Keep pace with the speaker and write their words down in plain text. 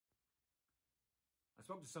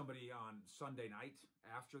spoke to somebody on Sunday night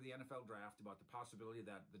after the NFL draft about the possibility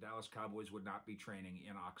that the Dallas Cowboys would not be training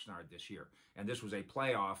in Oxnard this year. And this was a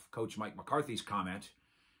play off Coach Mike McCarthy's comment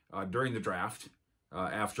during the draft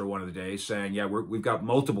after one of the days saying, yeah, we've got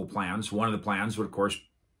multiple plans. One of the plans would, of course,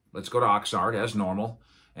 let's go to Oxnard as normal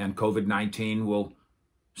and COVID-19 will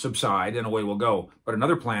subside and away we'll go. But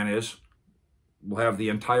another plan is we'll have the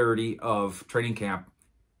entirety of training camp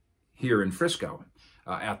here in Frisco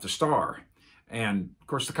at the Star. And, of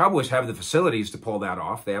course, the Cowboys have the facilities to pull that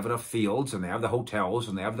off. They have enough fields, and they have the hotels,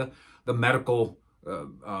 and they have the medical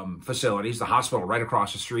facilities, the hospital right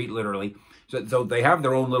across the street, literally. So they have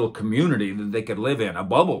their own little community that they could live in, a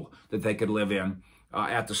bubble that they could live in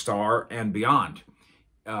at the Star and beyond.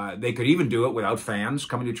 They could even do it without fans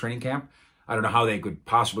coming to training camp. I don't know how they could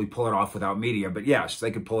possibly pull it off without media, but yes,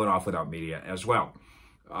 they could pull it off without media as well.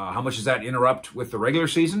 How much does that interrupt with the regular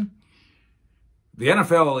season? The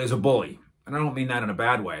NFL is a bully. And I don't mean that in a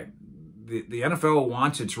bad way. The NFL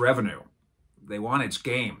wants its revenue. They want its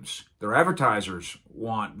games. Their advertisers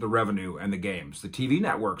want the revenue and the games. The TV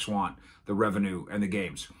networks want the revenue and the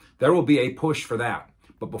games. There will be a push for that.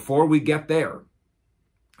 But before we get there,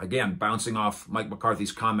 again, bouncing off Mike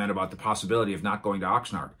McCarthy's comment about the possibility of not going to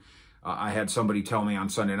Oxnard, I had somebody tell me on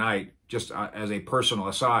Sunday night, just as a personal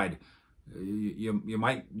aside, you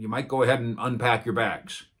might go ahead and unpack your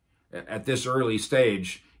bags. At this early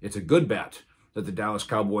stage, it's a good bet that the Dallas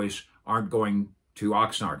Cowboys aren't going to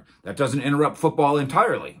Oxnard. That doesn't interrupt football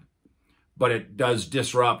entirely, but it does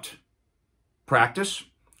disrupt practice,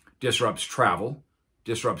 disrupts travel,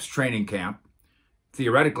 disrupts training camp,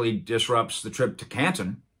 theoretically disrupts the trip to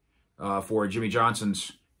Canton for Jimmy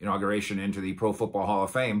Johnson's inauguration into the Pro Football Hall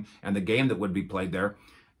of Fame and the game that would be played there,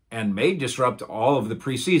 and may disrupt all of the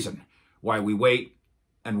preseason, while we wait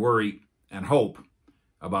and worry and hope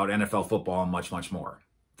about NFL football and much, much more.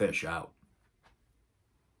 Fish out.